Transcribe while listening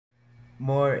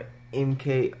more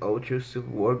MK Ultra Super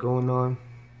War going on.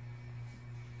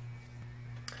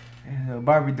 And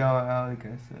Barbie doll out, I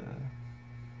guess,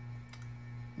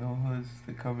 no hoods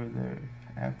to cover their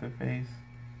after face.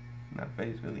 Not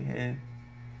face, really head.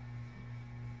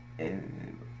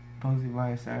 And Posey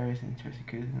Miley Cyrus and Chelsea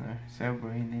Clinton are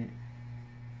celebrating it.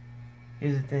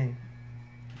 Here's the thing.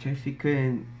 Chelsea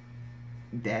Clinton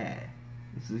dad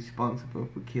is responsible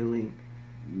for killing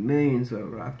millions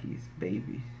of Rockies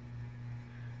babies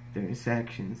during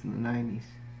sanctions in the 90s.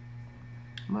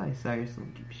 Miley Cyrus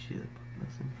don't give a shit about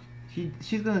nothing.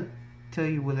 She's gonna tell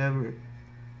you whatever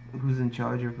who's in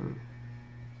charge of her.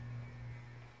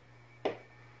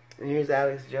 And here's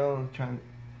Alex Jones trying to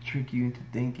trick you into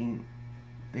thinking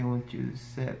they want you to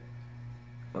accept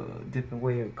a different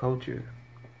way of culture.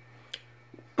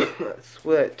 That's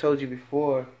what I told you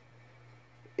before.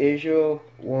 Israel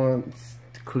wants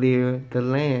to clear the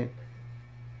land.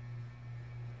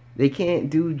 They can't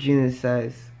do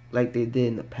genocides like they did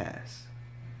in the past.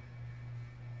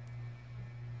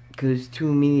 Because there's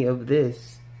too many of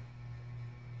this.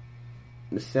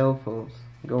 The cell phones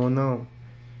going on.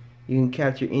 You can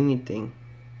capture anything.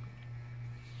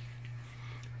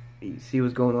 You see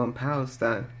what's going on in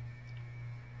Palestine.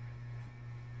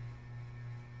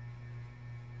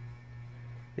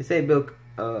 They say Bill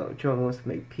Trump wants to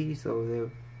make peace over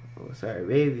there, or Saudi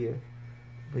Arabia,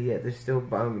 but yet they're still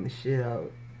bombing the shit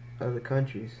out of other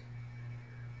countries.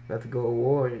 About to go to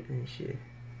war and shit.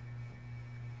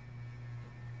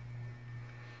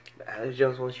 Alex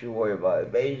Jones wants you to worry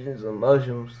about Asians or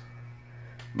Muslims.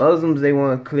 Muslims, they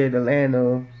want to clear the land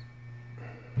of.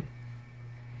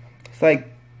 It's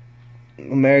like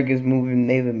America's moving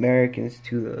Native Americans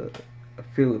to the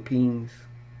Philippines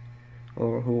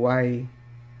or Hawaii.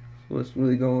 What's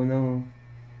really going on?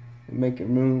 They're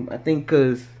making room. I think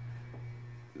because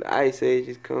the ice age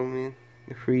is coming,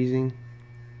 the freezing.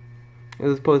 It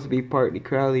was supposed to be partly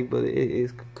cloudy, but it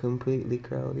is completely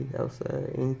cloudy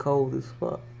outside and cold as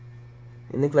fuck.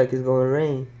 It looks like it's gonna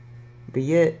rain, but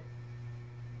yet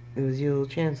there was zero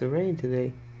chance of rain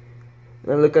today.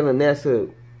 And I look on the NASA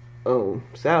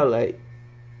satellite,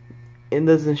 it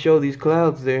doesn't show these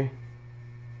clouds there.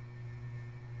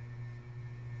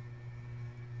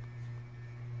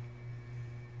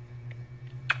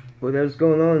 Whatever's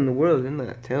going on in the world, they're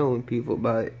not telling people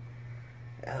about it.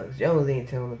 Alex Jones ain't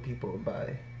telling the people about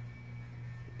it.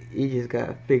 You just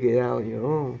gotta figure it out on your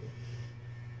own.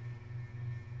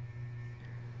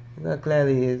 Look how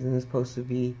cloudy it is, and it's supposed to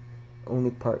be only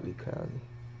partly cloudy.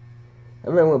 I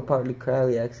remember when partly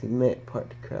cloudy actually meant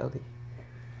partly cloudy.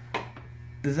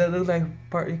 Does that look like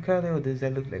partly cloudy, or does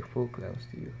that look like full clouds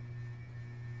to you?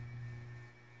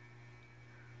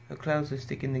 The clouds are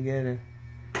sticking together.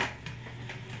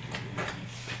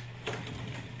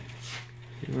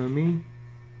 You know what I mean?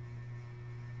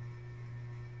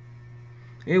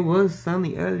 It was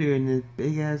sunny earlier and this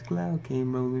big ass cloud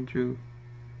came rolling through.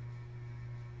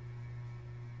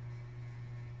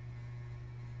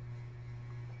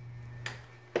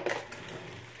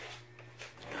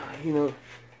 You know,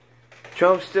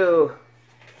 Trump's still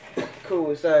cool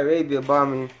with Saudi Arabia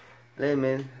bombing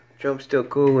Yemen. Trump's still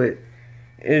cool with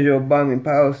Israel bombing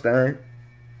Palestine.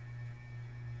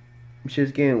 It's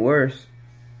just getting worse.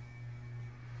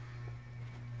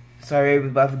 Saudi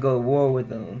Arabia's about to go to war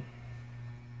with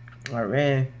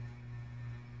Iran.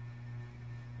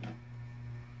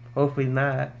 Hopefully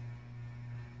not.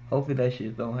 Hopefully that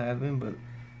shit don't happen. But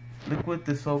look what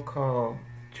the so-called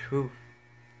truth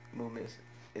movement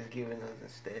is giving us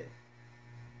instead.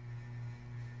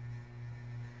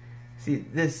 See,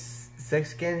 this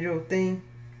sex scandal thing,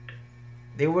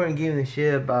 they weren't giving a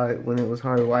shit about it when it was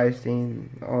Harvey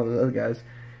Weinstein and all the other guys.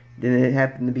 Then it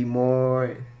happened to be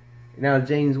more. Now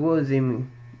James Woods even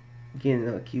getting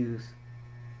accused.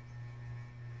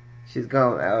 Shit's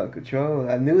gone out of control.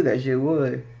 I knew that shit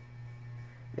would.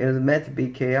 It was meant to be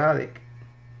chaotic.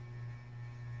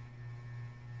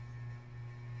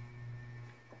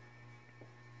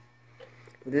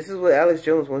 This is what Alex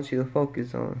Jones wants you to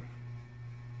focus on.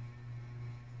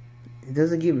 He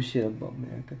doesn't give a shit about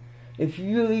America. If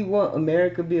you really want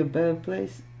America to be a better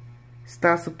place,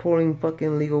 stop supporting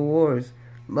fucking legal wars.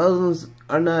 Muslims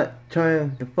are not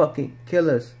trying to fucking kill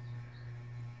us.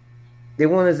 They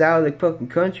want us out of the fucking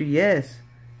country, yes.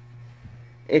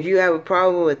 If you have a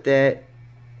problem with that,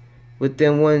 with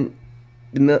them wanting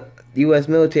the U.S.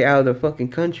 military out of the fucking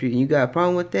country, and you got a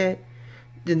problem with that,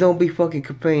 then don't be fucking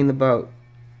complaining about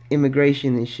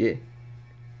immigration and shit.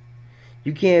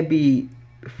 You can't be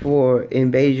for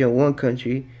invasion of one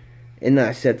country and not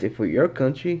accept it for your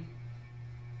country.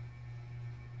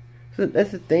 It's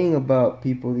That's the thing about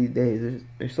people these days.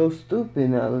 They're so stupid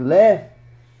now. The left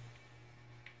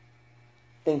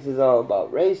thinks it's all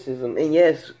about racism, and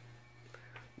yes,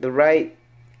 the right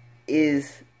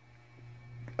is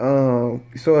so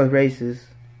is racist.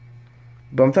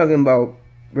 But I'm talking about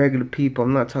regular people.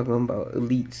 I'm not talking about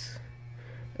elites.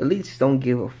 Elites don't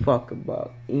give a fuck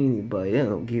about anybody. They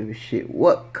don't give a shit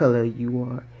what color you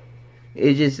are.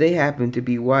 It's just they happen to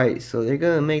be white, so they're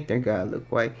gonna make their guy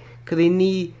look white. Cause they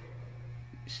need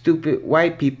stupid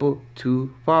white people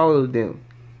to follow them.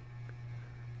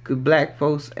 Cause black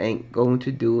folks ain't going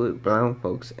to do it. Brown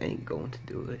folks ain't going to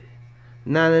do it.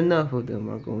 Not enough of them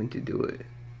are going to do it.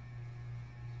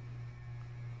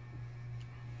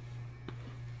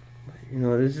 You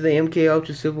know, this is the MK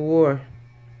Ultra Civil War.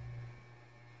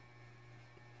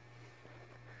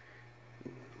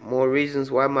 More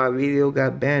reasons why my video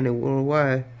got banned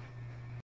worldwide.